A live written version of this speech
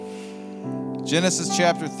Genesis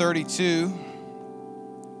chapter 32,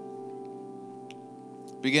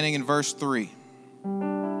 beginning in verse 3.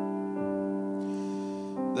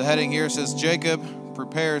 The heading here says, Jacob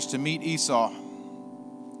prepares to meet Esau.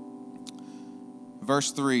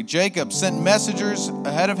 Verse 3, Jacob sent messengers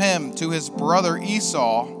ahead of him to his brother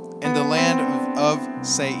Esau in the land of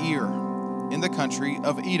Seir, in the country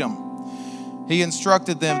of Edom. He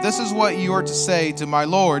instructed them, "This is what you are to say to my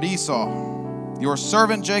lord Esau. Your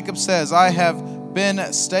servant Jacob says, I have been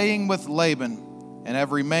staying with Laban and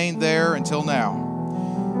have remained there until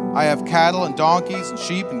now. I have cattle and donkeys and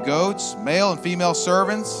sheep and goats, male and female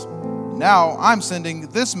servants. Now I'm sending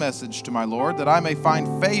this message to my lord that I may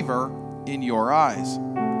find favor in your eyes."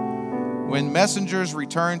 When messengers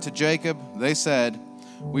returned to Jacob, they said,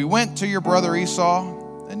 "We went to your brother Esau,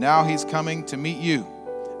 and now he's coming to meet you,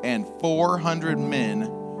 and 400 men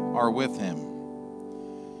are with him."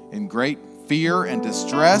 In great fear and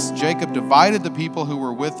distress, Jacob divided the people who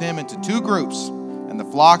were with him into two groups, and the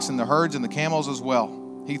flocks and the herds and the camels as well.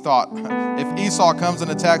 He thought, if Esau comes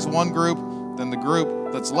and attacks one group, then the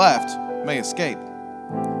group that's left may escape.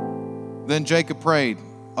 Then Jacob prayed,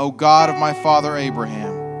 "O God of my father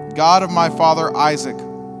Abraham, God of my father Isaac,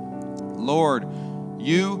 Lord,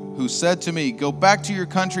 you who said to me, 'Go back to your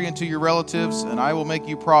country and to your relatives, and I will make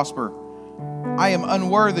you prosper,' I am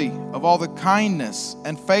unworthy of all the kindness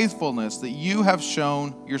and faithfulness that you have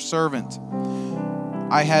shown your servant.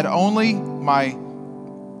 I had only my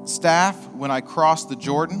staff when I crossed the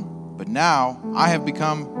Jordan, but now I have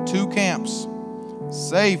become two camps.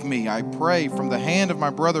 Save me, I pray, from the hand of my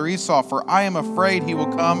brother Esau, for I am afraid he will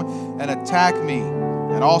come and attack me,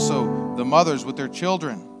 and also the mothers with their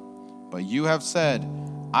children. But you have said,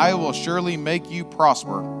 I will surely make you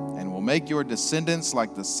prosper, and will make your descendants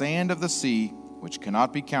like the sand of the sea, which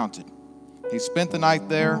cannot be counted." He spent the night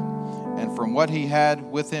there, and from what he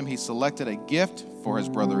had with him, he selected a gift for his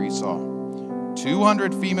brother Esau: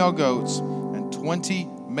 200 female goats and 20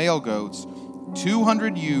 male goats,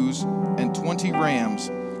 200 ewes and 20 rams,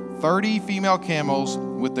 30 female camels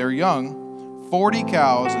with their young, 40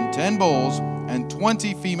 cows and 10 bulls, and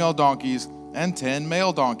 20 female donkeys and 10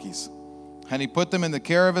 male donkeys. And he put them in the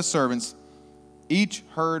care of his servants, each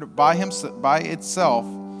herd by itself,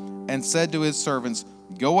 and said to his servants,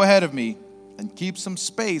 "Go ahead of me and keep some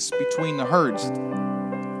space between the herds."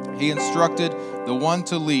 He instructed the one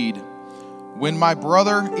to lead, "When my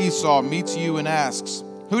brother Esau meets you and asks,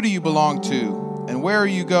 'Who do you belong to, and where are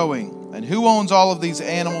you going, and who owns all of these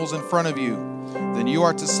animals in front of you?' then you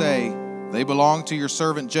are to say, 'They belong to your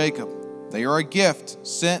servant Jacob. They are a gift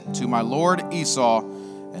sent to my lord Esau,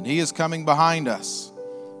 and he is coming behind us.'"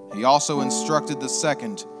 He also instructed the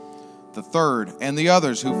second, the third, and the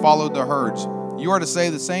others who followed the herds, "You are to say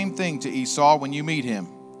the same thing to Esau when you meet him,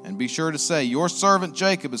 and be sure to say, 'Your servant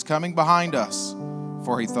Jacob is coming behind us.'"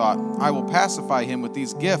 For he thought, "I will pacify him with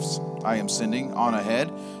these gifts I am sending on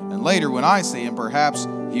ahead, and later when I see him, perhaps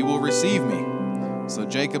he will receive me." So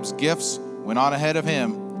Jacob's gifts went on ahead of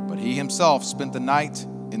him, but he himself spent the night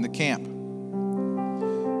in the camp.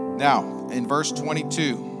 Now, in verse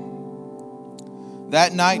 22,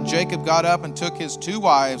 that night Jacob got up and took his 2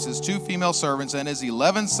 wives, his 2 female servants, and his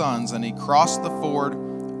 11 sons, and he crossed the ford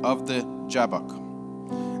of the Jabbok.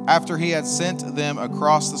 After he had sent them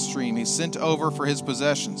across the stream, he sent over for his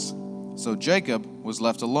possessions. So Jacob was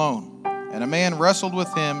left alone, and a man wrestled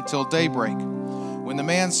with him till daybreak. When the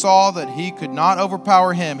man saw that he could not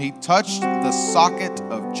overpower him, he touched the socket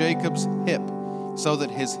of Jacob's hip, so that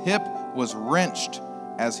his hip was wrenched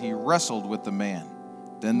as he wrestled with the man.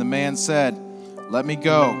 Then the man said, "Let me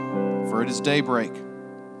go, for it is daybreak."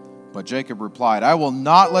 But Jacob replied, "I will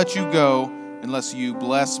not let you go unless you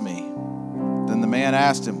bless me." Then the man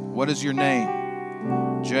asked him, "What is your name?"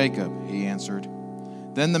 "Jacob," he answered.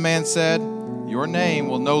 Then the man said, "Your name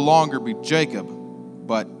will no longer be Jacob,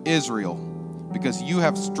 but Israel, because you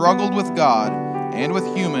have struggled with God and with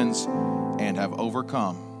humans and have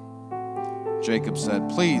overcome." Jacob said,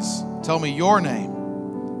 "Please tell me your name."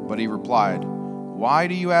 But he replied, "Why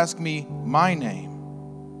do you ask me my name?"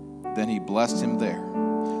 Then he blessed him there.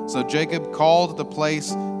 So Jacob called the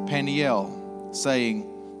place Peniel, saying,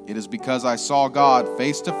 "It is because I saw God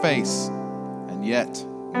face to face, and yet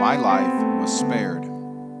my life was spared."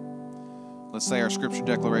 Let's say our scripture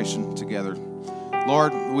declaration together.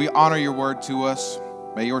 Lord, we honor your word to us.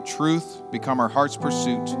 May your truth become our heart's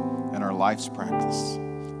pursuit and our life's practice.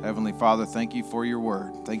 Heavenly Father, thank you for your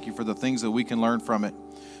word. Thank you for the things that we can learn from it.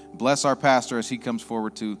 Bless our pastor as he comes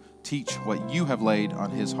forward to teach what you have laid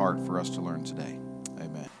on his heart for us to learn today.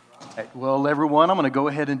 Amen. Well, everyone, I'm going to go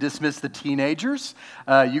ahead and dismiss the teenagers.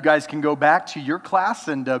 You guys can go back to your class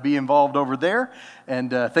and be involved over there.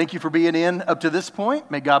 And thank you for being in up to this point.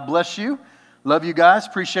 May God bless you. Love you guys.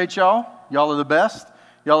 Appreciate y'all. Y'all are the best.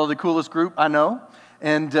 Y'all are the coolest group I know.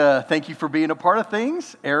 And thank you for being a part of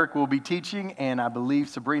things. Eric will be teaching, and I believe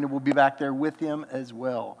Sabrina will be back there with him as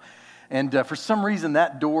well. And for some reason,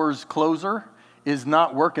 that door's closer is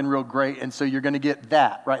not working real great, and so you're going to get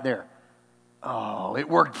that right there. Oh, it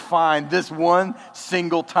worked fine this one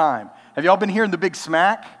single time. Have y'all been hearing the big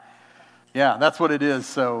smack? Yeah, that's what it is.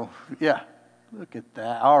 So, yeah, look at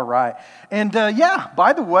that. All right. And,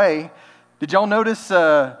 by the way, did y'all notice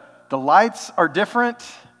the lights are different?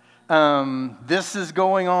 This is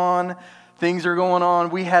going on. Things are going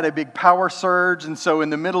on. We had a big power surge, and so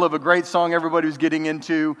in the middle of a great song everybody was getting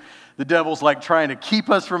into, the devil's like trying to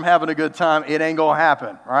keep us from having a good time. It ain't going to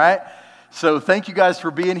happen, all right? So thank you guys for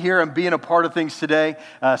being here and being a part of things today.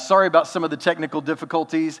 Sorry about some of the technical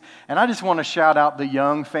difficulties. And I just want to shout out the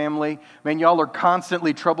Young family. Man, y'all are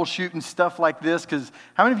constantly troubleshooting stuff like this, because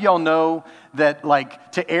how many of y'all know that,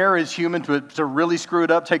 like, to err is human, to really screw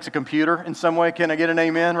it up takes a computer in some way? Can I get an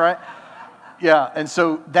amen, right? Yeah, and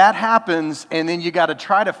so that happens, and then you got to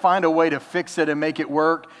try to find a way to fix it and make it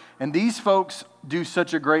work. And these folks do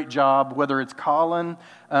such a great job, whether it's Colin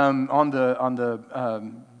on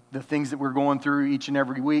the things that we're going through each and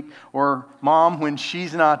every week, or Mom when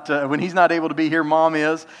he's not able to be here, Mom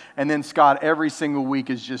is, and then Scott every single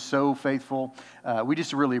week is just so faithful. We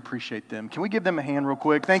just really appreciate them. Can we give them a hand real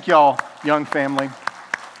quick? Thank y'all, Young family.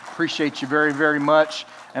 Appreciate you very, very much,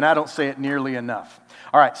 and I don't say it nearly enough.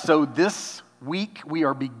 All right, so this week we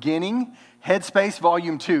are beginning Headspace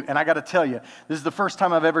Volume 2, and I got to tell you, this is the first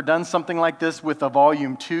time I've ever done something like this with a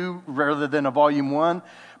Volume 2 rather than a Volume 1.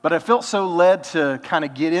 But I felt so led to kind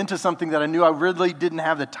of get into something that I knew I really didn't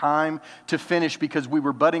have the time to finish because we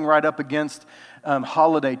were butting right up against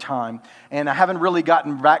holiday time. And I haven't really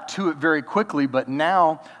gotten back to it very quickly, but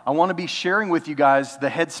now I want to be sharing with you guys the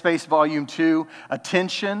Headspace Volume 2,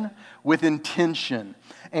 Attention with Intention.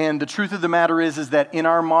 And the truth of the matter is that in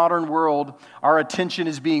our modern world, our attention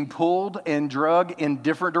is being pulled and drug in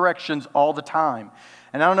different directions all the time.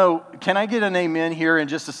 And I don't know, can I get an amen here in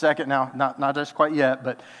just a second? Now, not just quite yet,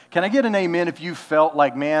 but can I get an amen if you felt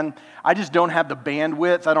like, man, I just don't have the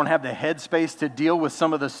bandwidth, I don't have the headspace to deal with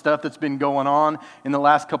some of the stuff that's been going on in the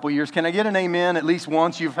last couple of years? Can I get an amen at least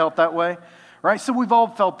once you've felt that way? Right? So we've all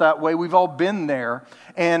felt that way. We've all been there.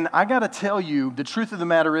 And I got to tell you, the truth of the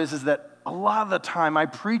matter is that a lot of the time I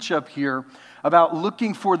preach up here about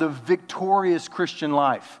looking for the victorious Christian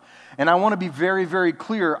life. And I want to be very, very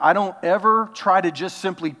clear. I don't ever try to just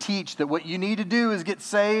simply teach that what you need to do is get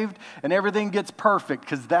saved and everything gets perfect,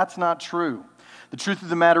 because that's not true. The truth of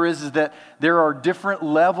the matter is that there are different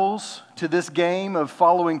levels to this game of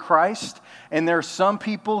following Christ. And there are some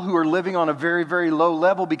people who are living on a very, very low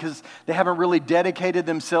level because they haven't really dedicated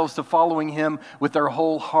themselves to following Him with their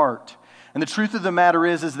whole heart. And the truth of the matter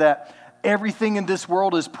is that everything in this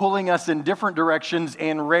world is pulling us in different directions,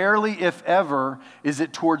 and rarely, if ever, is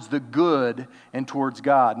it towards the good and towards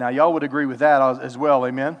God. Now, y'all would agree with that as well,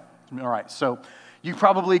 amen? All right, so you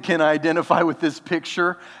probably can identify with this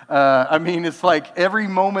picture. It's like every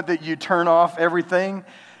moment that you turn off everything,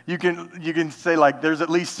 you can say, like, there's at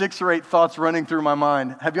least 6 or 8 thoughts running through my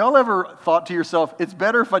mind. Have y'all ever thought to yourself, it's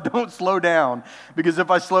better if I don't slow down, because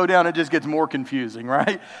if I slow down, it just gets more confusing,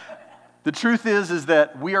 right? The truth is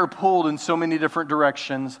that we are pulled in so many different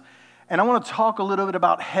directions, and I want to talk a little bit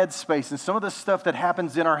about headspace and some of the stuff that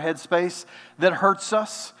happens in our headspace that hurts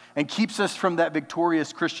us and keeps us from that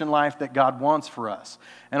victorious Christian life that God wants for us.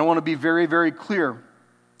 And I want to be very, very clear.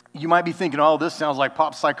 You might be thinking, oh, this sounds like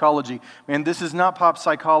pop psychology. Man, this is not pop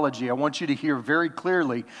psychology. I want you to hear very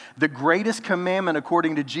clearly the greatest commandment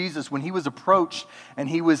according to Jesus, when He was approached and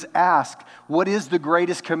He was asked, what is the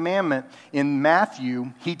greatest commandment? In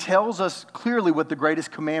Matthew, He tells us clearly what the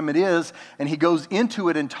greatest commandment is, and He goes into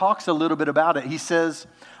it and talks a little bit about it. He says,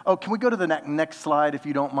 oh, can we go to the next slide if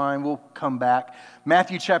you don't mind? We'll come back.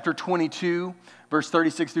 Matthew chapter 22. Verse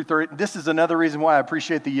 36 through 30. This is another reason why I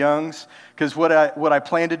appreciate the Youngs, because what I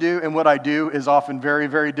plan to do and what I do is often very,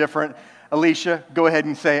 very different. Alicia, go ahead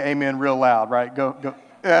and say amen real loud, right? Go.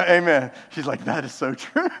 Yeah, amen. She's like, that is so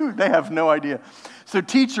true. They have no idea. So,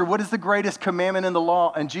 teacher, what is the greatest commandment in the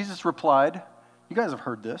law? And Jesus replied, you guys have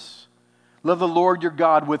heard this. Love the Lord your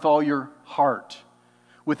God with all your heart,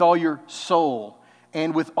 with all your soul,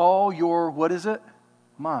 and with all your, what is it?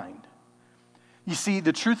 Mind. You see,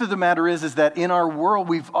 the truth of the matter is that in our world,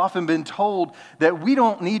 we've often been told that we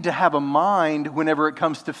don't need to have a mind whenever it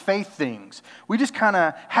comes to faith things. We just kind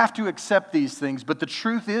of have to accept these things. But the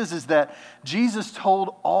truth is that Jesus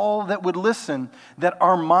told all that would listen that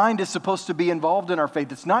our mind is supposed to be involved in our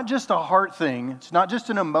faith. It's not just a heart thing. It's not just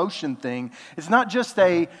an emotion thing. It's not just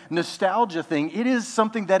a nostalgia thing. It is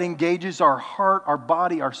something that engages our heart, our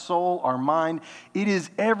body, our soul, our mind. It is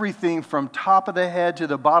everything from top of the head to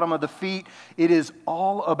the bottom of the feet. It is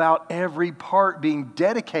all about every part being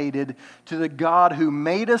dedicated to the God who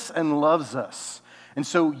made us and loves us. And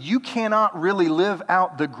so you cannot really live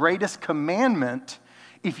out the greatest commandment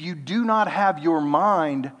if you do not have your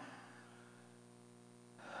mind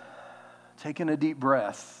taking a deep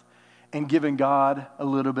breath and giving God a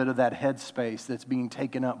little bit of that headspace that's being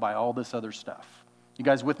taken up by all this other stuff. You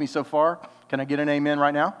guys with me so far? Can I get an amen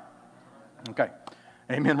right now? Okay.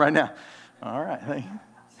 Amen right now. All right.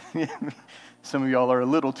 Some of y'all are a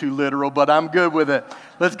little too literal, but I'm good with it.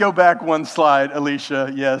 Let's go back one slide,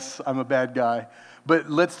 Alicia. Yes, I'm a bad guy.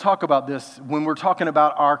 But let's talk about this. When we're talking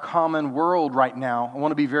about our common world right now, I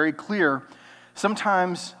want to be very clear.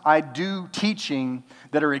 Sometimes I do teaching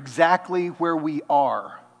that are exactly where we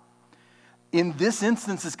are. In this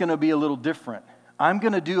instance, it's going to be a little different. I'm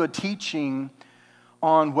going to do a teaching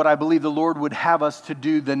on what I believe the Lord would have us to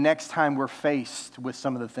do the next time we're faced with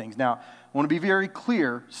some of the things. Now, I want to be very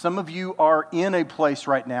clear. Some of you are in a place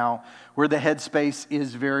right now where the headspace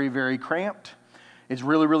is very, very cramped. It's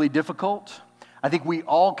really, really difficult. I think we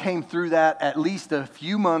all came through that at least a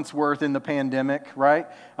few months worth in the pandemic, right?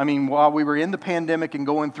 I mean, while we were in the pandemic and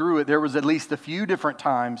going through it, there was at least a few different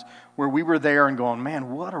times where we were there and going, man,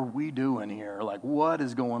 what are we doing here? Like, what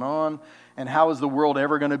is going on? And how is the world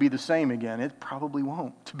ever going to be the same again? It probably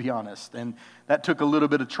won't, to be honest. And that took a little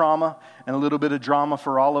bit of trauma and a little bit of drama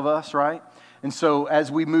for all of us, right? And so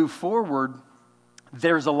as we move forward,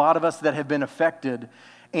 there's a lot of us that have been affected.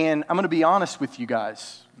 And I'm going to be honest with you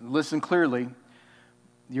guys. Listen clearly.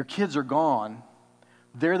 Your kids are gone.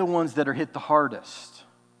 They're the ones that are hit the hardest.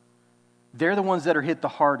 They're the ones that are hit the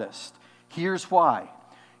hardest. Here's why.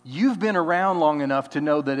 You've been around long enough to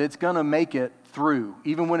know that it's going to make it through.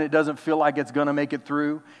 Even when it doesn't feel like it's going to make it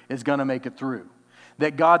through, it's going to make it through.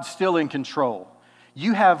 That God's still in control.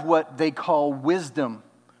 You have what they call wisdom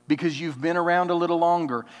because you've been around a little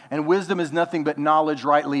longer. And wisdom is nothing but knowledge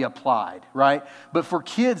rightly applied, right? But for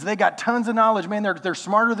kids, they got tons of knowledge. Man, they're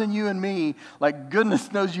smarter than you and me. Like,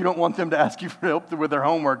 goodness knows you don't want them to ask you for help with their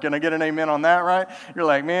homework. Can I get an amen on that, right? You're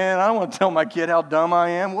like, man, I don't want to tell my kid how dumb I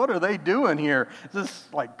am. What are they doing here? Is this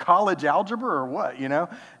like college algebra or what, you know?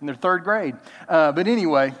 In their third grade. But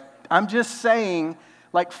anyway, I'm just saying,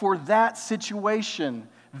 like, for that situation,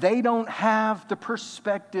 they don't have the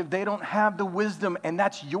perspective, they don't have the wisdom, and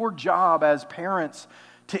that's your job as parents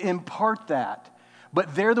to impart that.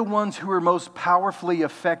 But they're the ones who are most powerfully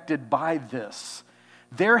affected by this.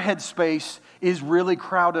 Their headspace is really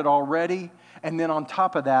crowded already, and then on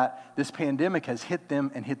top of that, this pandemic has hit them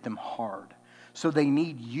and hit them hard. So they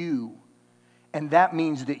need you, and that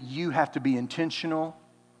means that you have to be intentional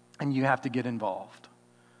and you have to get involved.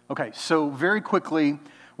 Okay, so very quickly,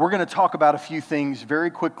 we're going to talk about a few things very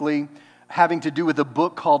quickly having to do with a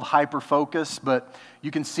book called Hyperfocus, but you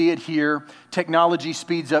can see it here. Technology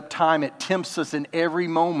speeds up time. It tempts us in every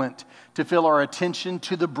moment to fill our attention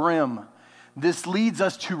to the brim. This leads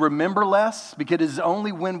us to remember less because it is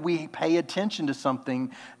only when we pay attention to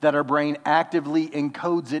something that our brain actively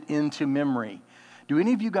encodes it into memory. Do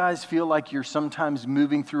any of you guys feel like you're sometimes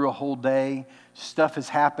moving through a whole day, stuff has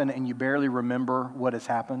happened, and you barely remember what has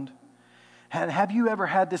happened? Have you ever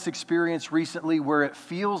had this experience recently where it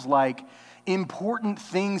feels like important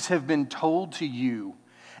things have been told to you,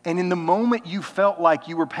 and in the moment you felt like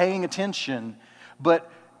you were paying attention,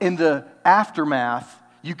 but in the aftermath,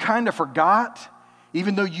 you kind of forgot,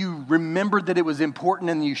 even though you remembered that it was important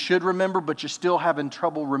and you should remember, but you're still having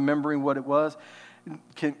trouble remembering what it was?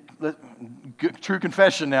 True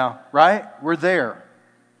confession now, right? We're there.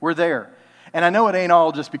 We're there. And I know it ain't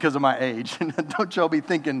all just because of my age. Don't y'all be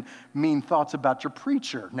thinking mean thoughts about your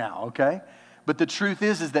preacher now, okay? But the truth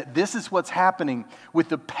is that this is what's happening. With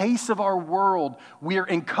the pace of our world, we are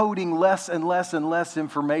encoding less and less and less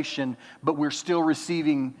information, but we're still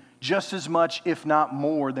receiving just as much, if not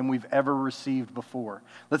more, than we've ever received before.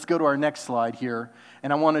 Let's go to our next slide here.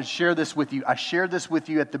 And I want to share this with you. I shared this with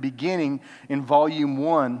you at the beginning in Volume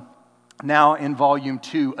 1, now in Volume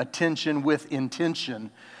 2, Attention with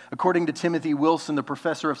Intention. According to Timothy Wilson, the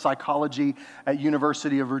professor of psychology at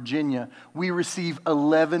University of Virginia, we receive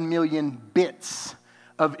 11 million bits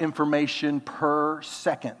of information per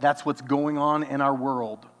second. That's what's going on in our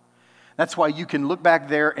world. That's why you can look back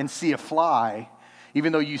there and see a fly,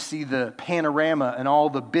 even though you see the panorama and all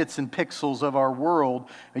the bits and pixels of our world,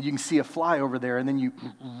 and you can see a fly over there, and then you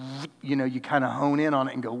kind of hone in on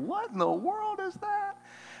it and go, what in the world is that?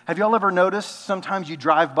 Have y'all ever noticed sometimes you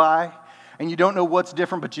drive by and you don't know what's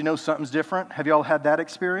different, but you know something's different? Have y'all had that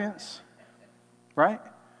experience? Right?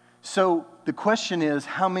 So the question is,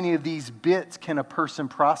 how many of these bits can a person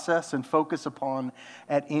process and focus upon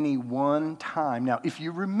at any one time? Now, if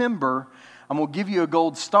you remember, I'm going to give you a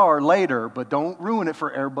gold star later, but don't ruin it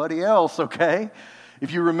for everybody else, okay?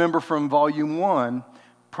 If you remember from volume 1,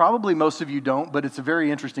 probably most of you don't, but it's a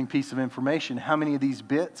very interesting piece of information. How many of these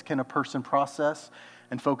bits can a person process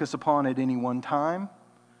and focus upon at any one time?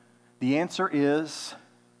 The answer is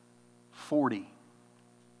 40.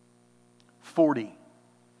 40.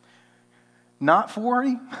 Not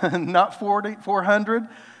 40, not 400,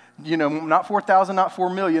 not 4,000, not 4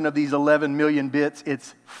 million of these 11 million bits.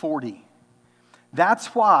 It's 40.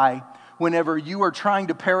 That's why whenever you are trying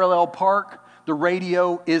to parallel park, the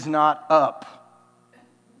radio is not up.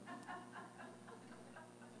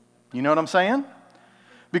 You know what I'm saying?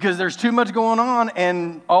 Because there's too much going on,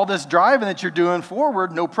 and all this driving that you're doing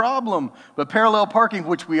forward, no problem. But parallel parking,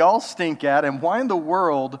 which we all stink at, and why in the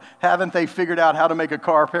world haven't they figured out how to make a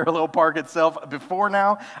car parallel park itself before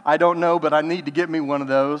now? I don't know, but I need to get me one of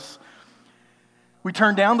those. We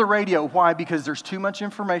turn down the radio. Why? Because there's too much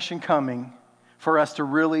information coming for us to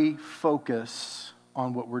really focus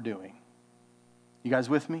on what we're doing. You guys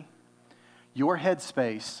with me? Your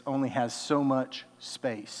headspace only has so much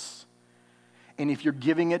space. And if you're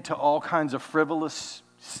giving it to all kinds of frivolous,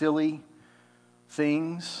 silly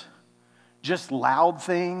things, just loud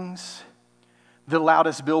things, the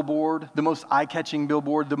loudest billboard, the most eye-catching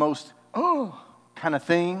billboard, the most, kind of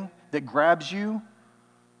thing that grabs you,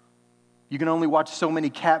 you can only watch so many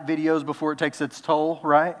cat videos before it takes its toll,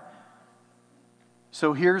 right?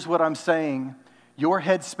 So here's what I'm saying. Your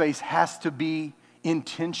headspace has to be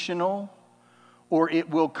intentional, or it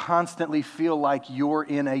will constantly feel like you're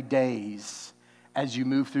in a daze. As you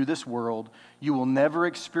move through this world, you will never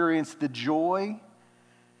experience the joy,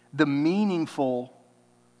 the meaningful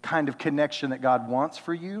kind of connection that God wants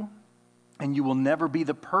for you, and you will never be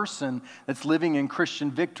the person that's living in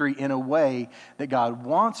Christian victory in a way that God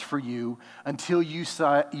wants for you until you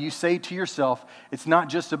say to yourself, it's not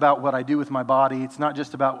just about what I do with my body, it's not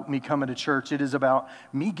just about me coming to church, it is about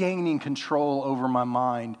me gaining control over my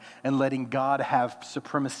mind and letting God have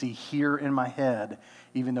supremacy here in my head,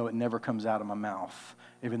 even though it never comes out of my mouth,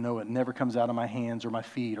 even though it never comes out of my hands or my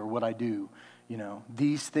feet or what I do.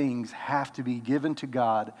 These things have to be given to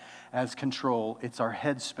God as control. It's our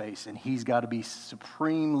headspace, and He's got to be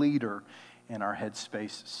supreme leader in our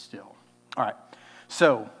headspace still. All right,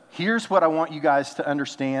 so here's what I want you guys to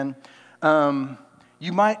understand.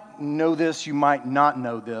 You might know this, you might not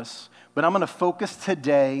know this, but I'm going to focus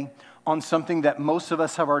today on something that most of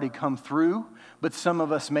us have already come through, but some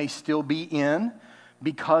of us may still be in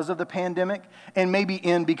because of the pandemic, and maybe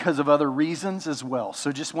in because of other reasons as well.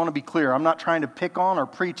 So just want to be clear, I'm not trying to pick on or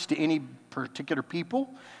preach to any particular people,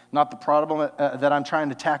 not the problem that I'm trying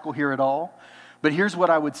to tackle here at all. But here's what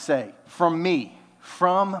I would say, from me,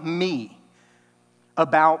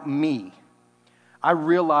 about me. I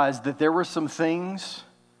realized that there were some things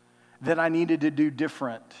that I needed to do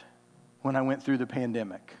different when I went through the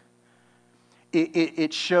pandemic.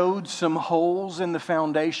 It showed some holes in the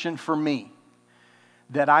foundation for me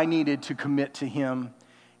that I needed to commit to Him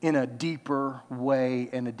in a deeper way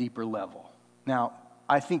and a deeper level. Now,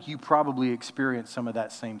 I think you probably experienced some of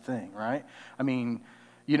that same thing, right? I mean,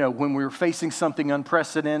 when we're facing something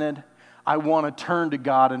unprecedented, I want to turn to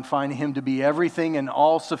God and find Him to be everything and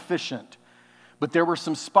all sufficient. But there were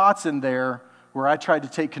some spots in there where I tried to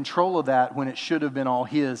take control of that when it should have been all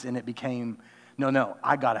His, and it became, no,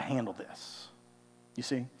 I got to handle this. You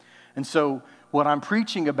see? And so what I'm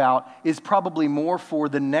preaching about is probably more for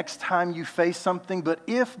the next time you face something, but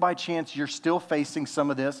if by chance you're still facing some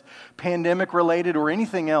of this, pandemic related or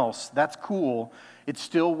anything else, that's cool. It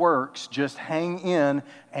still works. Just hang in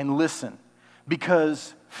and listen,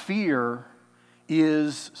 because fear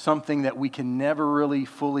is something that we can never really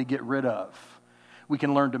fully get rid of. We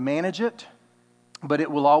can learn to manage it, but it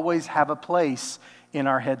will always have a place in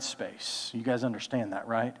our headspace. You guys understand that,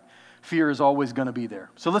 right? Fear is always going to be there.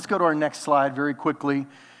 So let's go to our next slide very quickly.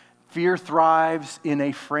 Fear thrives in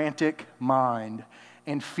a frantic mind.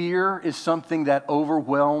 And fear is something that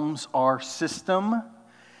overwhelms our system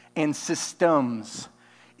and systems.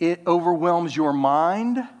 It overwhelms your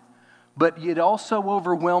mind, but it also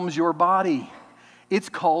overwhelms your body. It's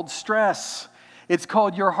called stress. It's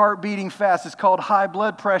called your heart beating fast. It's called high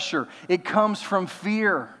blood pressure. It comes from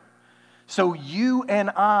fear. So you and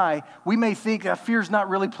I, we may think that fear's not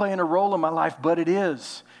really playing a role in my life, but it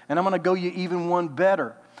is. And I'm going to go you even one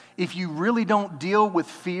better. If you really don't deal with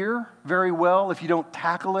fear very well, if you don't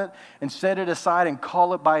tackle it and set it aside and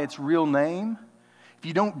call it by its real name, if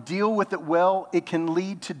you don't deal with it well, it can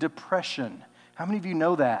lead to depression. How many of you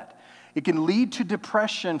know that? It can lead to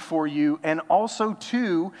depression for you, and also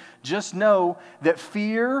too, just know that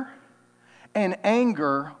fear and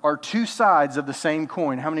anger are two sides of the same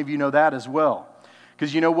coin. How many of you know that as well?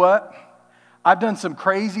 Because you know what? I've done some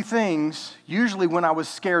crazy things, usually when I was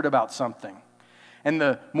scared about something. And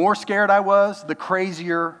the more scared I was, the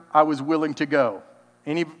crazier I was willing to go.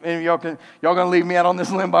 Any of y'all going to leave me out on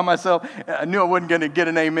this limb by myself? I knew I wasn't going to get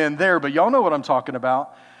an amen there, but y'all know what I'm talking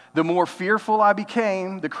about. The more fearful I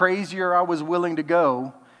became, the crazier I was willing to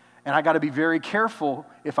go. And I got to be very careful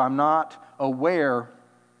if I'm not aware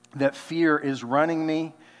that fear is running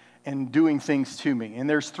me and doing things to me. And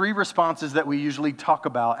there's three responses that we usually talk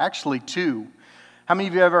about, actually two. How many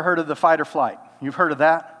of you ever heard of the fight or flight? You've heard of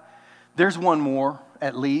that? There's one more,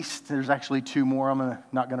 at least. There's actually two more. I'm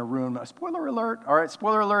not going to ruin my spoiler alert. All right,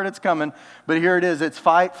 spoiler alert, it's coming. But here it is. It's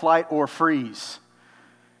fight, flight, or freeze.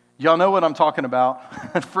 Y'all know what I'm talking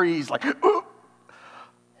about. Freeze, like, ooh,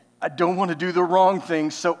 I don't want to do the wrong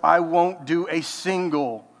thing, so I won't do a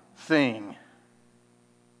single thing.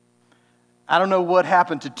 I don't know what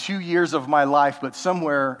happened to 2 years of my life, but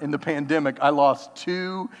somewhere in the pandemic, I lost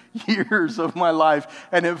 2 years of my life,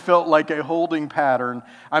 and it felt like a holding pattern.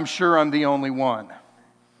 I'm sure I'm the only one.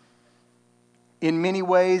 In many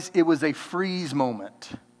ways, it was a freeze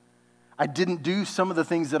moment. I didn't do some of the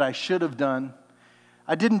things that I should have done.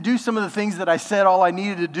 I didn't do some of the things that I said all I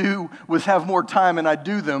needed to do was have more time, and I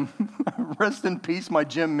do them. Rest in peace, my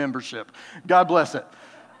gym membership. God bless it.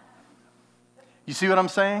 You see what I'm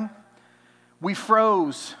saying? We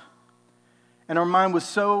froze, and our mind was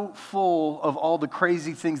so full of all the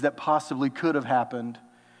crazy things that possibly could have happened.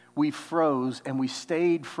 We froze, and we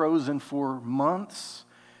stayed frozen for months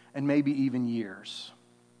and maybe even years.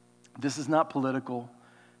 This is not political.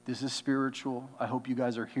 This is spiritual. I hope you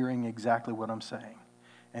guys are hearing exactly what I'm saying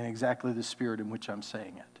and exactly the spirit in which I'm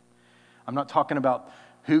saying it. I'm not talking about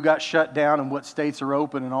who got shut down and what states are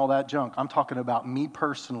open and all that junk. I'm talking about me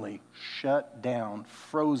personally, shut down,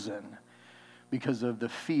 frozen, because of the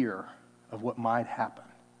fear of what might happen.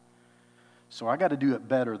 So I got to do it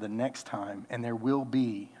better the next time, and there will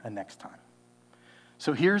be a next time.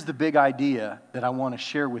 So here's the big idea that I want to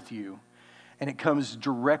share with you, and it comes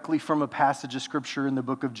directly from a passage of Scripture in the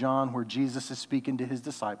book of John where Jesus is speaking to his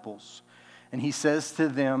disciples, and he says to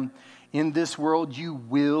them, in this world you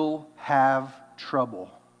will have trouble.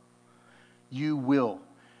 You will.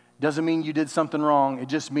 Doesn't mean you did something wrong. It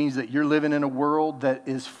just means that you're living in a world that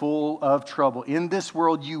is full of trouble. In this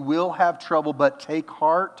world, you will have trouble, but take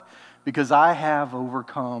heart because I have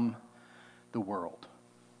overcome the world.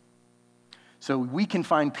 So we can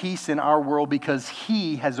find peace in our world because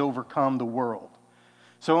he has overcome the world.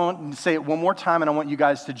 So I want to say it one more time, and I want you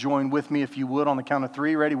guys to join with me if you would on the count of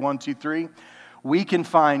three. Ready? 1, 2, 3. We can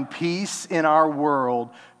find peace in our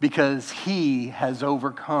world because he has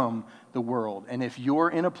overcome the world. And if you're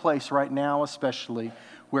in a place right now, especially,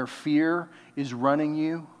 where fear is running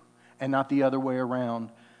you and not the other way around,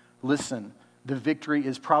 listen, the victory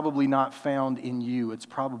is probably not found in you. It's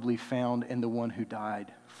probably found in the one who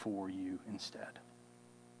died for you instead.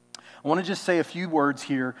 I want to just say a few words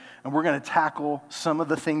here, and we're going to tackle some of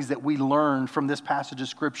the things that we learned from this passage of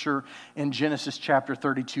Scripture in Genesis chapter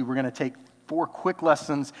 32. We're going to take 4 quick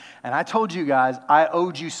lessons, and I told you guys I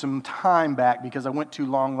owed you some time back because I went too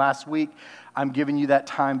long last week. I'm giving you that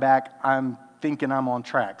time back. I'm thinking I'm on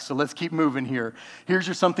track, so let's keep moving here. Here's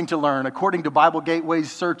your something to learn. According to Bible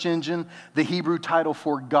Gateway's search engine, the Hebrew title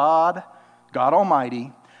for God, God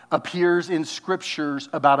Almighty, appears in Scriptures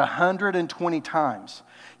about 120 times.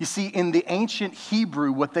 You see, in the ancient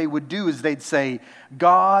Hebrew, what they would do is they'd say,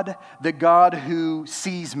 God, the God who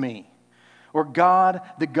sees me. Or God,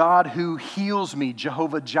 the God who heals me,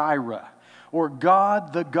 Jehovah Jireh. Or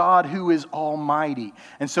God, the God who is almighty.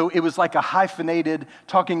 And so it was like a hyphenated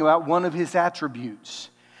talking about one of his attributes.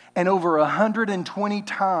 And over 120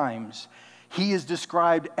 times, he is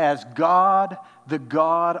described as God, the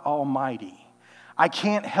God Almighty. I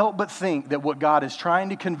can't help but think that what God is trying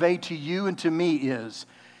to convey to you and to me is,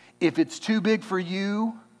 if it's too big for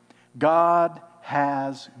you, God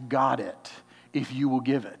has got it if you will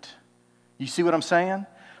give it. You see what I'm saying?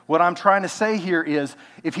 What I'm trying to say here is,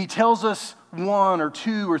 if he tells us 1 or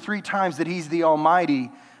 2 or 3 times that he's the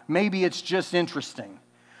Almighty, maybe it's just interesting.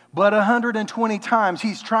 But 120 times,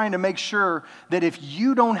 he's trying to make sure that if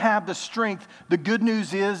you don't have the strength, the good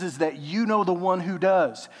news is that you know the one who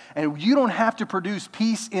does. And you don't have to produce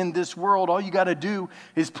peace in this world. All you got to do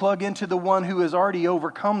is plug into the one who has already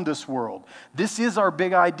overcome this world. This is our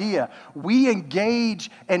big idea. We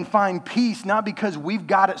engage and find peace not because we've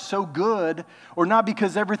got it so good, or not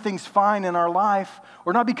because everything's fine in our life,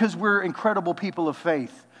 or not because we're incredible people of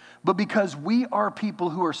faith, but because we are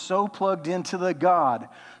people who are so plugged into the God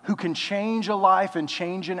who can change a life and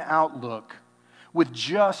change an outlook with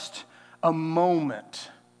just a moment.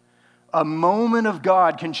 A moment of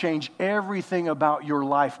God can change everything about your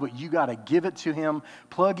life, but you got to give it to Him,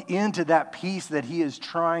 plug into that peace that He is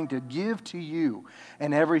trying to give to you,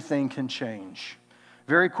 and everything can change.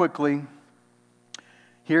 Very quickly,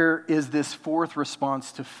 here is this fourth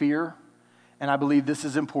response to fear, and I believe this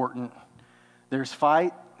is important. There's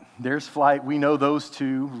fight, there's flight. We know those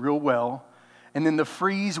two real well. And then the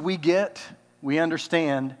freeze we get, we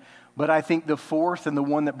understand. But I think the fourth, and the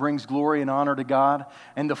one that brings glory and honor to God,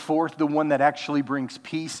 and the fourth, the one that actually brings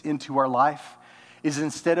peace into our life, is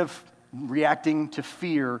instead of reacting to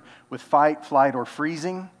fear with fight, flight, or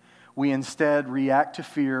freezing, we instead react to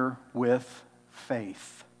fear with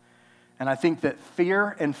faith. And I think that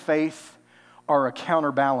fear and faith are a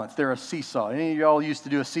counterbalance. They're a seesaw. Any of y'all used to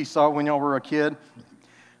do a seesaw when y'all were a kid?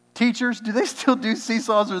 Teachers, do they still do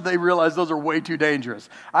seesaws, or do they realize those are way too dangerous?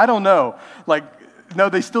 I don't know. No,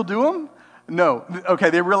 they still do them? No. Okay,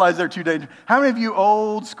 they realize they're too dangerous. How many of you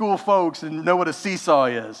old school folks know what a seesaw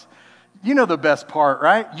is? You know the best part,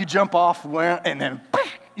 right? You jump off and then,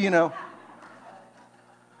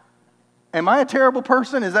 Am I a terrible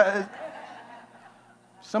person?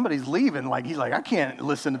 Somebody's leaving. He's like, I can't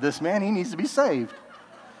listen to this man. He needs to be saved.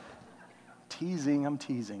 I'm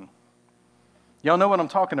teasing. Y'all know what I'm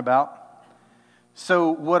talking about. So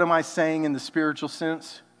what am I saying in the spiritual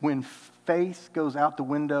sense? When faith goes out the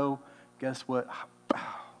window, guess what?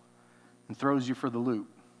 And throws you for the loop.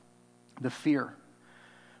 The fear.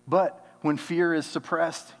 But when fear is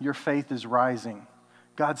suppressed, your faith is rising.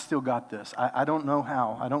 God's still got this. I don't know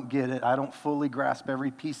how. I don't get it. I don't fully grasp every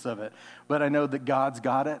piece of it. But I know that God's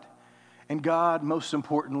got it. And God, most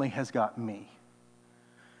importantly, has got me.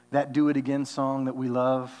 That Do It Again song that we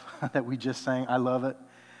love, that we just sang, I love it.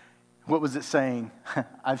 What was it saying?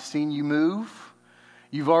 I've seen you move.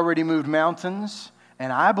 You've already moved mountains.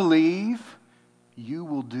 And I believe you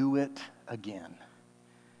will do it again.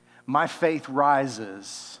 My faith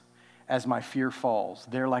rises as my fear falls.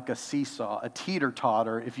 They're like a seesaw, a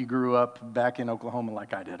teeter-totter if you grew up back in Oklahoma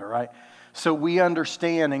like I did, all right? So we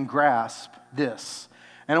understand and grasp this.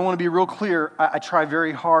 And I want to be real clear, I try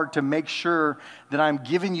very hard to make sure that I'm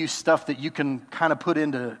giving you stuff that you can kind of put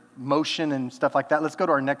into motion and stuff like that. Let's go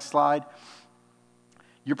to our next slide.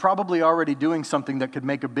 You're probably already doing something that could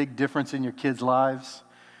make a big difference in your kids' lives.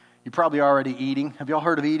 You're probably already eating. Have y'all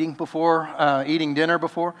heard of eating before? Eating dinner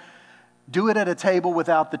before? Do it at a table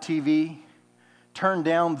without the TV. Turn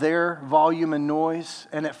down their volume and noise.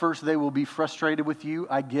 And at first they will be frustrated with you.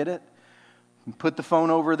 I get it. Put the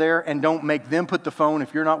phone over there, and don't make them put the phone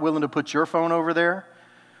if you're not willing to put your phone over there.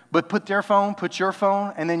 But put their phone, put your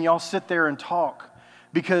phone, and then y'all sit there and talk.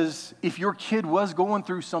 Because if your kid was going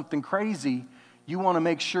through something crazy, you want to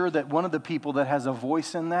make sure that one of the people that has a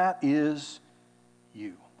voice in that is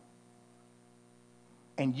you.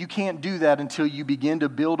 And you can't do that until you begin to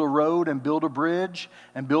build a road and build a bridge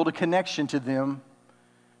and build a connection to them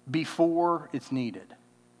before it's needed.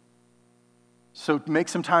 So make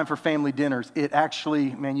some time for family dinners. It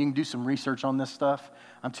actually, man, you can do some research on this stuff.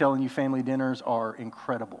 I'm telling you, family dinners are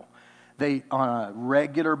incredible. They, on a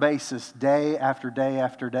regular basis, day after day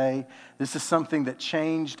after day, this is something that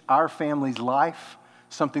changed our family's life,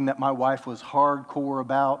 something that my wife was hardcore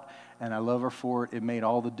about, and I love her for it. It made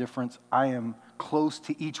all the difference. I am close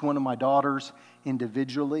to each one of my daughters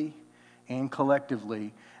individually and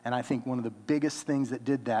collectively. And I think one of the biggest things that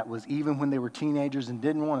did that was even when they were teenagers and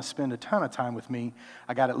didn't want to spend a ton of time with me,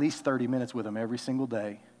 I got at least 30 minutes with them every single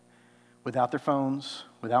day without their phones,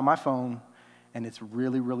 without my phone, and it's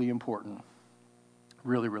really, really important.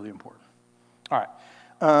 Really, really important. All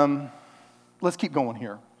right, let's keep going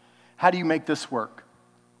here. How do you make this work?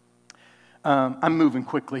 I'm moving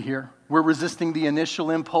quickly here. We're resisting the initial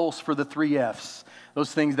impulse for the 3 F's,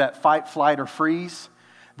 those things that fight, flight, or freeze.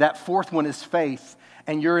 That fourth one is faith.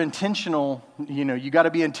 And you're intentional, you got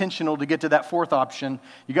to be intentional to get to that fourth option.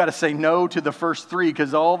 You got to say no to the first 3,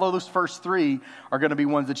 because all those first 3 are going to be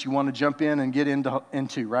ones that you want to jump in and get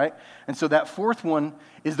into, right? And so that fourth one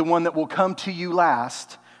is the one that will come to you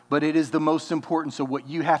last, but it is the most important. So what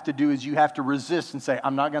you have to do is you have to resist and say,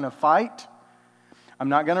 I'm not going to fight, I'm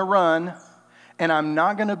not going to run, And I'm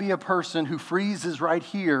not going to be a person who freezes right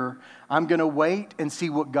here. I'm going to wait and see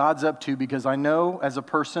what God's up to, because I know as a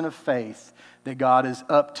person of faith that God is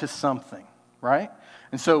up to something, right?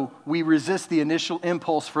 And so we resist the initial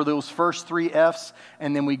impulse for those first 3 F's,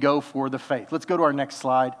 and then we go for the faith. Let's go to our next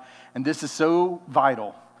slide. And this is so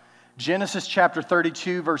vital. Genesis chapter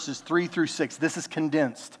 32, verses 3 through 6. This is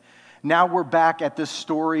condensed. Now we're back at this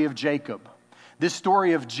story of Jacob. This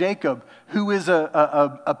story of Jacob, who is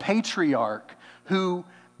a patriarch, who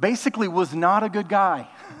basically was not a good guy.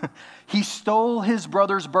 He stole his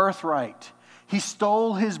brother's birthright. He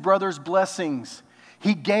stole his brother's blessings.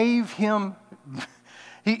 He gave him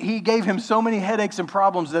so many headaches and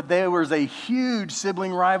problems that there was a huge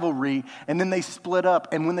sibling rivalry, and then they split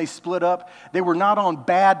up. And when they split up, they were not on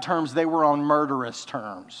bad terms, they were on murderous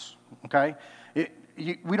terms, okay?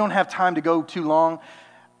 We don't have time to go too long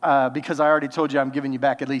because I already told you I'm giving you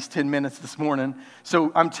back at least 10 minutes this morning.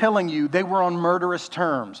 So I'm telling you, they were on murderous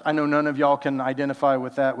terms. I know none of y'all can identify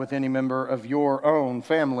with that with any member of your own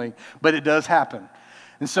family, but it does happen.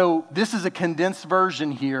 And so this is a condensed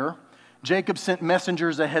version here. Jacob sent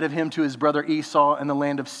messengers ahead of him to his brother Esau in the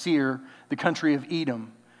land of Seir, the country of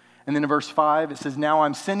Edom. And then in verse 5, it says, now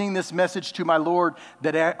I'm sending this message to my Lord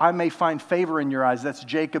that I may find favor in your eyes. That's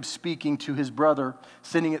Jacob speaking to his brother,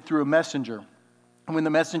 sending it through a messenger. And when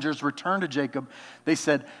the messengers returned to Jacob, they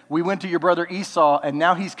said, we went to your brother Esau, and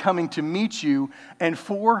now he's coming to meet you, and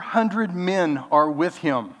 400 men are with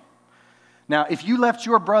him. Now, if you left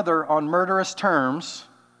your brother on murderous terms,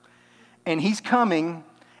 and he's coming,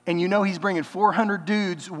 and you know he's bringing 400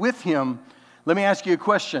 dudes with him, let me ask you a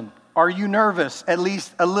question. Are you nervous? At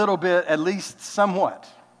least a little bit, at least somewhat.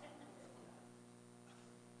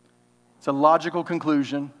 It's a logical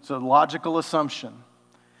conclusion. It's a logical assumption.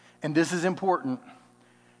 And this is important.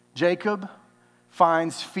 Jacob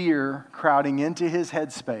finds fear crowding into his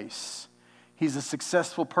headspace. He's a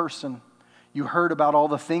successful person. You heard about all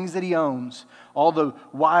the things that he owns, all the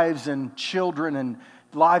wives and children and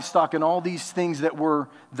livestock and all these things that were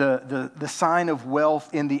the sign of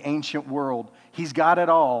wealth in the ancient world. He's got it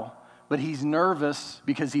all, but he's nervous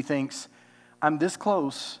because he thinks, I'm this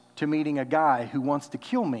close to meeting a guy who wants to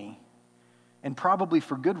kill me, and probably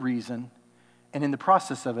for good reason. And in the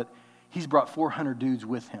process of it, he's brought 400 dudes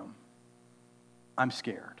with him. I'm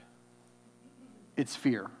scared. It's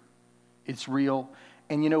fear. It's real.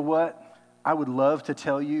 And you know what? I would love to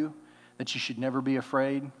tell you that you should never be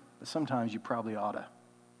afraid, but sometimes you probably ought to.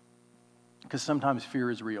 Because sometimes fear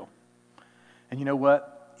is real. And you know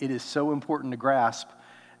what? It is so important to grasp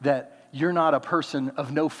that you're not a person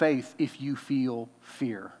of no faith if you feel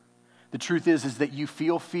fear. The truth is that you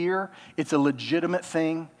feel fear. It's a legitimate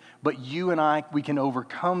thing. But you and I, we can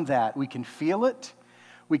overcome that. We can feel it.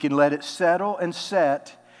 We can let it settle and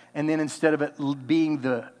set. And then instead of it being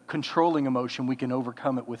the controlling emotion, we can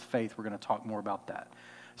overcome it with faith. We're going to talk more about that.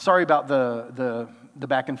 Sorry about the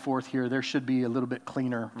back and forth here. There should be a little bit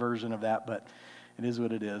cleaner version of that, but it is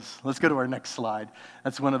what it is. Let's go to our next slide.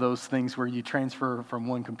 That's one of those things where you transfer from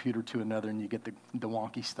one computer to another and you get the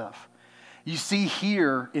wonky stuff. You see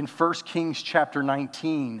here in 1 Kings chapter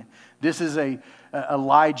 19, this is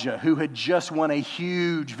Elijah who had just won a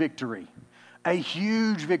huge victory. A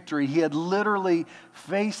huge victory. He had literally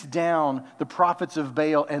faced down the prophets of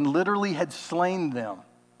Baal and literally had slain them.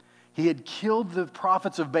 He had killed the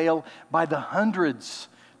prophets of Baal by the hundreds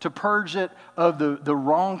to purge it of the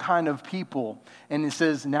wrong kind of people. And it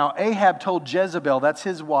says, now Ahab told Jezebel, that's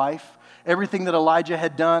his wife, everything that Elijah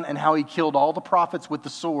had done and how he killed all the prophets with the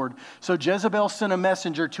sword. So Jezebel sent a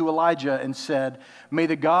messenger to Elijah and said, may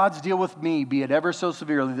the gods deal with me, be it ever so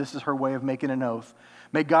severely. This is her way of making an oath.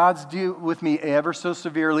 May gods deal with me ever so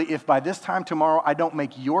severely if by this time tomorrow I don't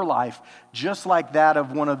make your life just like that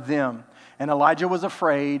of one of them. And Elijah was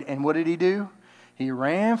afraid, and what did he do? He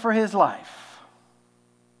ran for his life.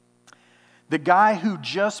 The guy who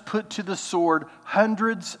just put to the sword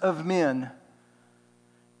hundreds of men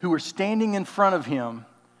who were standing in front of him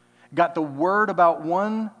got the word about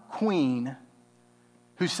one queen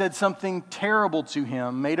who said something terrible to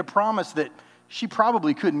him, made a promise that she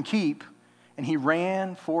probably couldn't keep, and he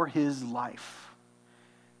ran for his life.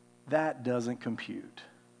 That doesn't compute.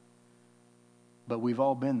 But we've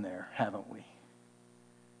all been there, haven't we?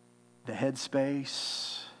 The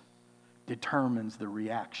headspace determines the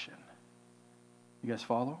reaction. You guys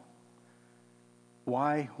follow?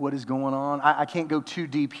 Why? What is going on? I can't go too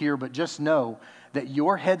deep here, but just know that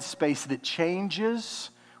your headspace that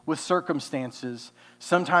changes with circumstances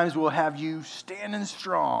sometimes will have you standing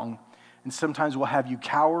strong, and sometimes will have you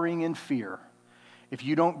cowering in fear. If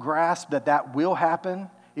you don't grasp that will happen,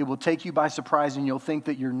 it will take you by surprise, and you'll think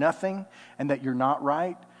that you're nothing and that you're not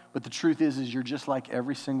right, But the truth is you're just like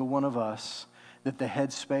every single one of us, that the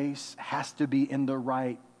headspace has to be in the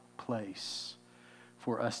right place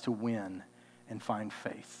for us to win and find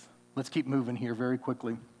faith. Let's keep moving here very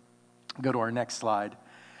quickly. Go to our next slide.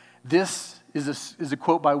 This is a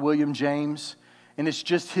quote by William James, and it's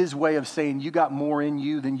just his way of saying you got more in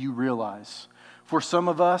you than you realize. For some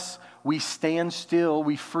of us, we stand still,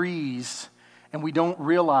 we freeze, and we don't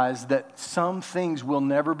realize that some things will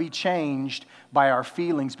never be changed by our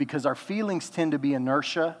feelings, because our feelings tend to be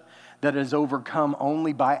inertia that is overcome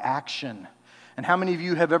only by action. And how many of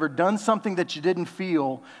you have ever done something that you didn't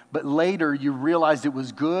feel, but later you realized it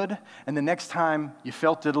was good, and the next time you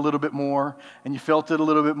felt it a little bit more, and you felt it a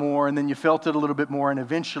little bit more, and then you felt it a little bit more, and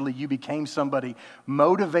eventually you became somebody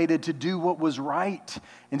motivated to do what was right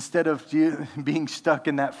instead of being stuck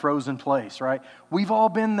in that frozen place, right? We've all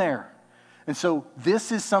been there. And so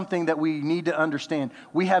this is something that we need to understand.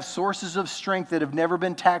 We have sources of strength that have never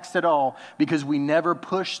been taxed at all because we never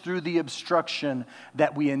push through the obstruction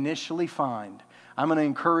that we initially find. I'm going to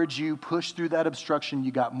encourage you, push through that obstruction.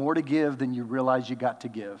 You got more to give than you realize you got to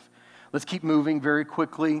give. Let's keep moving very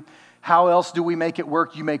quickly. How else do we make it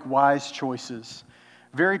work? You make wise choices.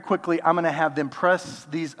 Very quickly, I'm going to have them press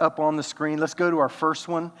these up on the screen. Let's go to our first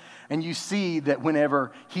one. And you see that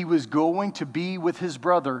whenever he was going to be with his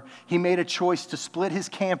brother, he made a choice to split his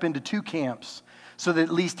camp into 2 camps so that at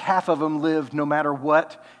least half of them lived no matter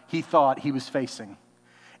what he thought he was facing.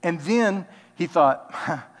 And then he thought,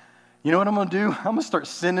 you know what I'm going to do? I'm going to start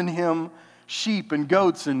sending him sheep and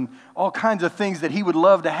goats and all kinds of things that he would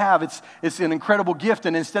love to have. It's an incredible gift.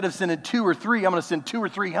 And instead of sending 2 or 3, I'm going to send 200 or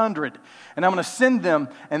 300. And I'm going to send them,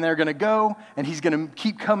 and they're going to go, and he's going to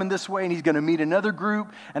keep coming this way, and he's going to meet another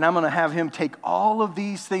group, and I'm going to have him take all of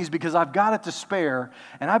these things because I've got it to spare,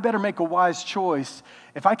 and I better make a wise choice.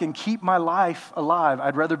 If I can keep my life alive,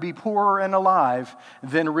 I'd rather be poor and alive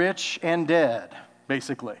than rich and dead,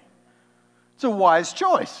 basically. It's a wise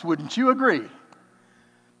choice, wouldn't you agree?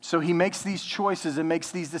 So he makes these choices and makes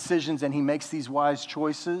these decisions, and he makes these wise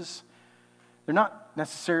choices. They're not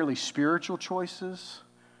necessarily spiritual choices,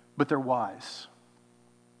 but they're wise.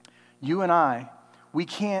 You and I, we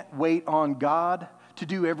can't wait on God to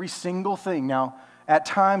do every single thing. Now, at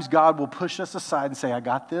times, God will push us aside and say, I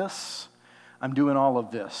got this. I'm doing all of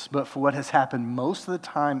this. But for what has happened most of the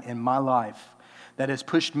time in my life that has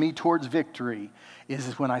pushed me towards victory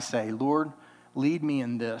is when I say, Lord, lead me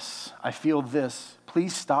in this. I feel this.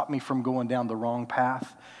 Please stop me from going down the wrong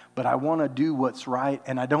path. But I want to do what's right,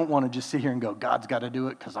 and I don't want to just sit here and go, God's got to do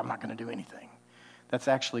it because I'm not going to do anything. That's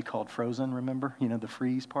actually called frozen, remember? You know, the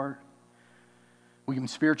freeze part. We can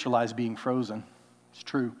spiritualize being frozen. It's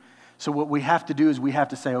true. So what we have to do is we have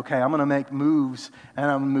to say, okay, I'm going to make moves, and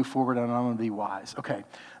I'm going to move forward, and I'm going to be wise. Okay,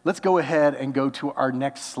 let's go ahead and go to our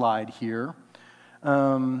next slide here.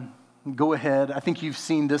 Go ahead. I think you've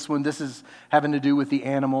seen this one. This is having to do with the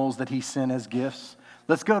animals that he sent as gifts.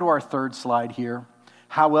 Let's go to our third slide here.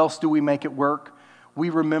 How else do we make it work? We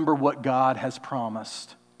remember what God has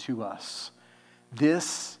promised to us.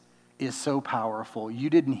 This is so powerful. You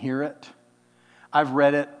didn't hear it. I've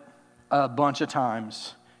read it a bunch of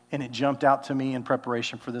times, and it jumped out to me in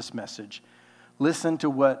preparation for this message. Listen to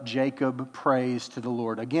what Jacob prays to the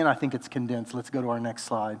Lord. Again, I think it's condensed. Let's go to our next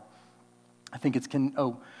slide. I think it's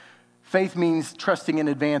faith means trusting in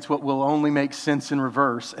advance what will only make sense in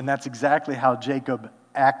reverse, and that's exactly how Jacob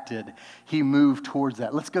acted. He moved towards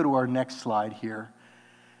that. Let's go to our next slide here.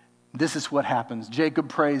 This is what happens. Jacob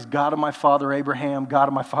prays, God of my father Abraham, God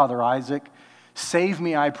of my father Isaac, save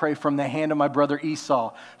me, I pray, from the hand of my brother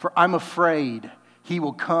Esau, for I'm afraid he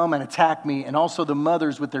will come and attack me, and also the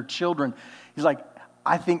mothers with their children. He's like,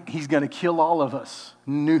 I think he's going to kill all of us,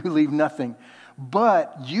 leave nothing.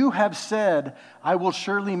 But you have said, I will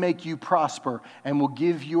surely make you prosper and will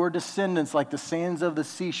give your descendants like the sands of the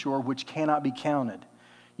seashore, which cannot be counted.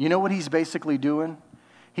 You know what he's basically doing?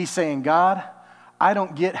 He's saying, God, I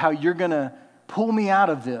don't get how you're going to pull me out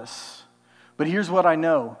of this. But here's what I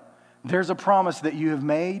know. There's a promise that you have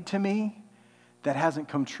made to me that hasn't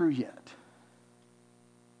come true yet.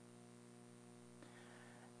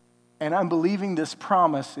 And I'm believing this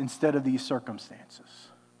promise instead of these circumstances.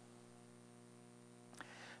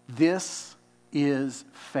 This is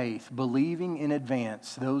faith, believing in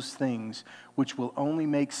advance those things which will only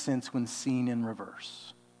make sense when seen in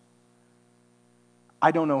reverse.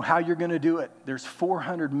 I don't know how you're going to do it. There's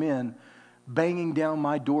 400 men banging down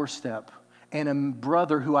my doorstep and a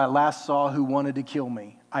brother who I last saw who wanted to kill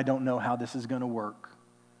me. I don't know how this is going to work.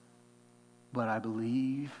 But I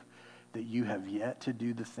believe that you have yet to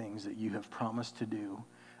do the things that you have promised to do.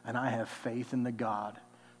 And I have faith in the God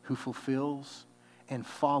who fulfills and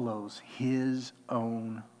follows his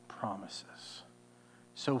own promises.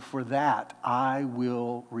 So for that, I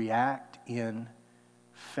will react in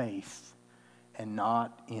faith and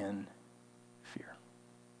not in fear.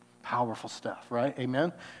 Powerful stuff, right?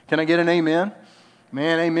 Amen? Can I get an amen?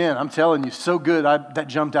 Man, amen. I'm telling you, so good. That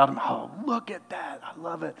jumped out. Oh, look at that. I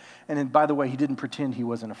love it. And then, by the way, he didn't pretend he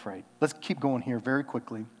wasn't afraid. Let's keep going here very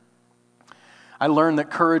quickly. I learned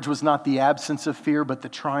that courage was not the absence of fear, but the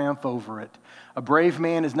triumph over it. A brave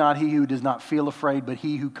man is not he who does not feel afraid, but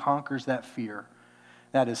he who conquers that fear.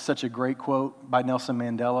 That is such a great quote by Nelson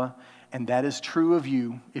Mandela, and that is true of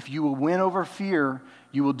you. If you will win over fear,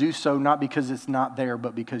 you will do so not because it's not there,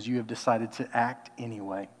 but because you have decided to act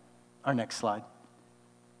anyway. Our next slide.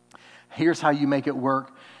 Here's how you make it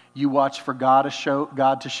work. You watch for God to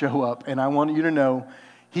show up, and I want you to know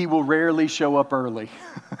he will rarely show up early.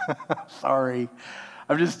 Sorry.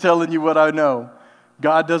 I'm just telling you what I know.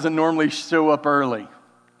 God doesn't normally show up early.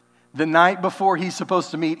 The night before he's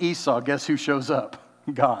supposed to meet Esau, guess who shows up?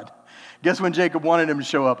 God. Guess when Jacob wanted him to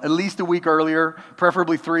show up? At least a week earlier,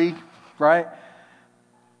 preferably 3, right?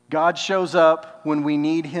 God shows up when we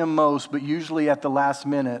need him most, but usually at the last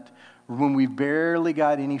minute when we've barely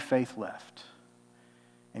got any faith left.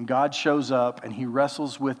 And God shows up and he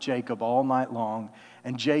wrestles with Jacob all night long.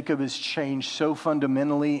 And Jacob is changed so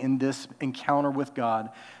fundamentally in this encounter with God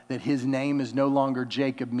that his name is no longer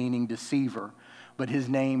Jacob, meaning deceiver, but his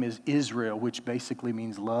name is Israel, which basically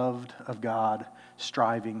means loved of God,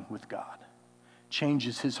 striving with God.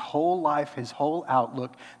 Changes his whole life, his whole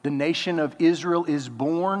outlook. The nation of Israel is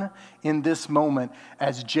born in this moment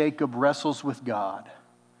as Jacob wrestles with God.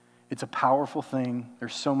 It's a powerful thing.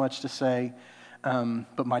 There's so much to say,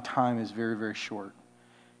 but my time is very, very short.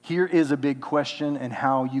 Here is a big question and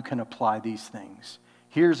how you can apply these things.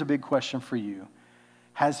 Here's a big question for you.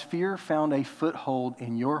 Has fear found a foothold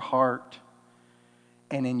in your heart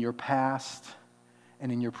and in your past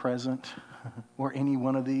and in your present or any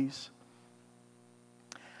one of these?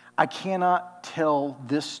 I cannot tell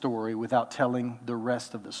this story without telling the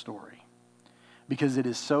rest of the story because it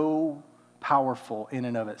is so powerful in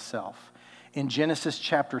and of itself. In Genesis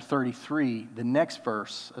chapter 33, the next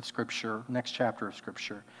verse of Scripture, next chapter of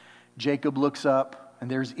Scripture, Jacob looks up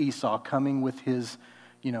and there's Esau coming with his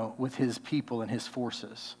people and his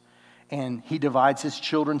forces. And he divides his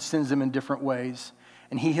children, sends them in different ways.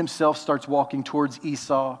 And he himself starts walking towards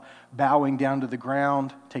Esau, bowing down to the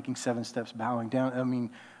ground, taking 7 steps, bowing down. I mean,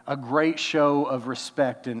 a great show of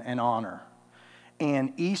respect and honor.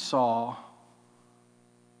 And Esau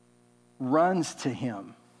runs to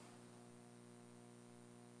him.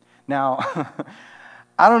 Now,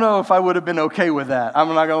 I don't know if I would have been okay with that. I'm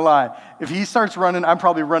not going to lie. If he starts running, I'm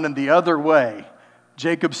probably running the other way.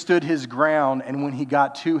 Jacob stood his ground, and when he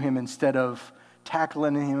got to him, instead of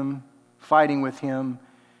tackling him, fighting with him,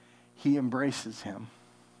 he embraces him.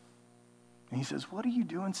 And he says, "What are you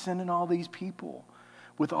doing sending all these people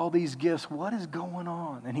with all these gifts? What is going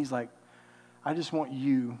on?" And he's like, "I just want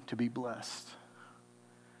you to be blessed.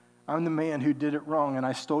 I'm the man who did it wrong, and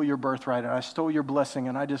I stole your birthright, and I stole your blessing,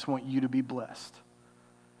 and I just want you to be blessed."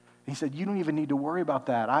 He said, "You don't even need to worry about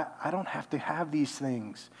that. I don't have to have these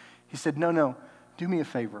things." He said, No, do me a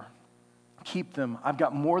favor. Keep them. I've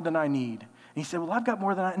got more than I need. And he said, "Well, I've got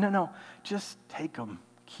more than I..." No, just take them.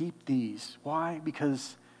 Keep these. Why?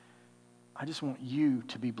 Because I just want you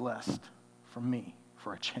to be blessed from me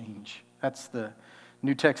for a change. That's the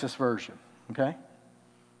New Texas version, okay?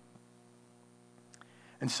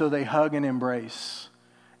 And so they hug and embrace,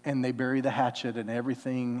 and they bury the hatchet, and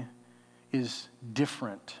everything is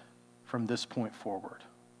different from this point forward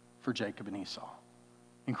for Jacob and Esau.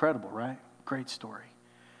 Incredible, right? Great story.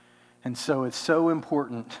 And so it's so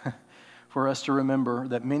important for us to remember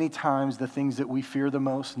that many times the things that we fear the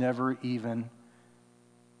most never even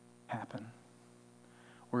happen.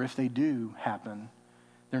 Or if they do happen,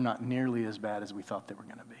 they're not nearly as bad as we thought they were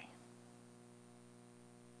going to be.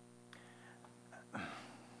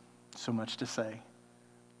 So much to say.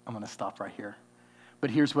 I'm going to stop right here. But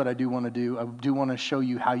here's what I do want to do. I do want to show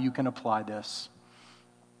you how you can apply this.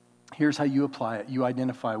 Here's how you apply it. You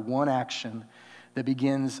identify one action that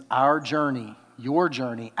begins our journey, your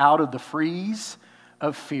journey, out of the freeze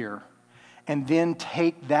of fear. And then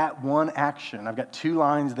take that one action. I've got 2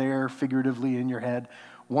 lines there figuratively in your head.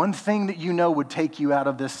 One thing that you know would take you out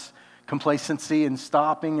of this complacency and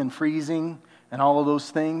stopping and freezing and all of those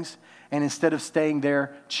things. And instead of staying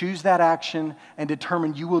there, choose that action and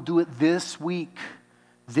determine you will do it this week.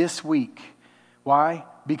 This week. Why?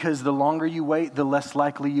 Because the longer you wait, the less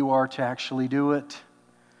likely you are to actually do it.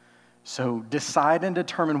 So decide and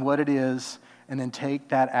determine what it is, and then take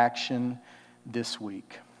that action this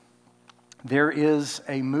week. there is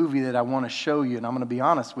a movie that I want to show you, and I'm going to be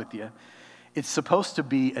honest with you. It's supposed to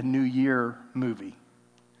be a New Year movie.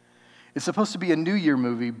 It's supposed to be a New Year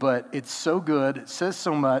movie, but it's so good, it says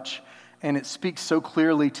so much, and it speaks so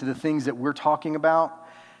clearly to the things that we're talking about.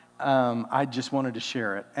 I just wanted to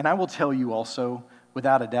share it. And I will tell you also,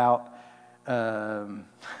 without a doubt,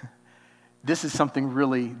 this is something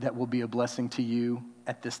really that will be a blessing to you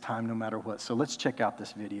at this time, no matter what. So let's check out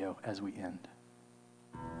this video as we end.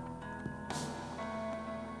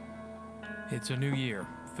 It's a new year,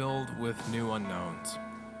 filled with new unknowns.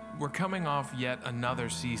 We're coming off yet another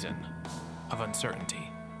season of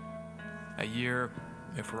uncertainty. A year,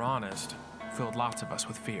 if we're honest, filled lots of us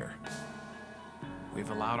with fear. We've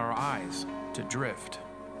allowed our eyes to drift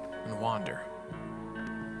and wander.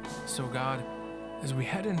 So God, as we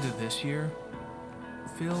head into this year,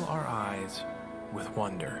 fill our eyes with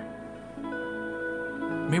wonder.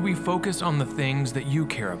 May we focus on the things that you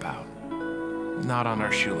care about, not on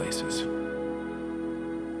our shoelaces.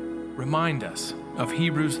 Remind us of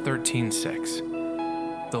Hebrews 13:6.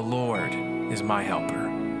 The Lord is my helper.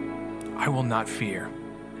 I will not fear.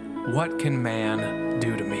 What can man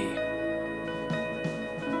do to me?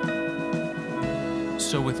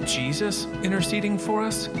 So with Jesus interceding for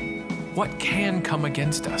us, what can come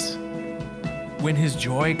against us? When his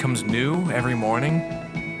joy comes new every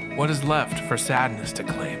morning, what is left for sadness to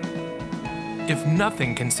claim? If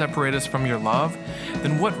nothing can separate us from your love,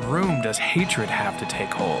 then what room does hatred have to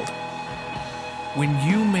take hold? When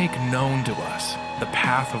you make known to us the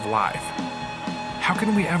path of life, how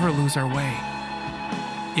can we ever lose our way?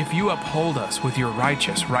 If you uphold us with your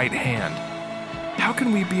righteous right hand, how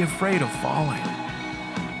can we be afraid of falling?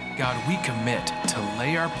 God, we commit to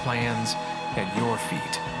lay our plans at your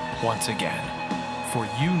feet once again, for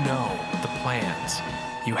you know the plans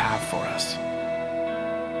you have for us.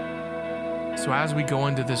 So as we go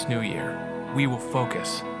into this new year, we will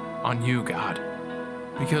focus on you, God,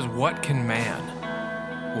 because what can man,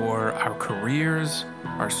 or our careers,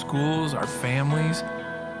 our schools, our families,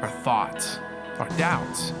 our thoughts, our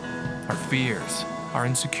doubts, our fears, our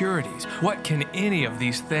insecurities, what can any of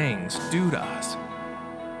these things do to us?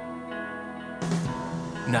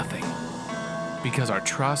 Nothing, because our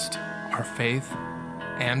trust, our faith,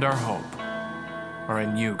 and our hope are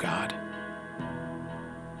in you, God.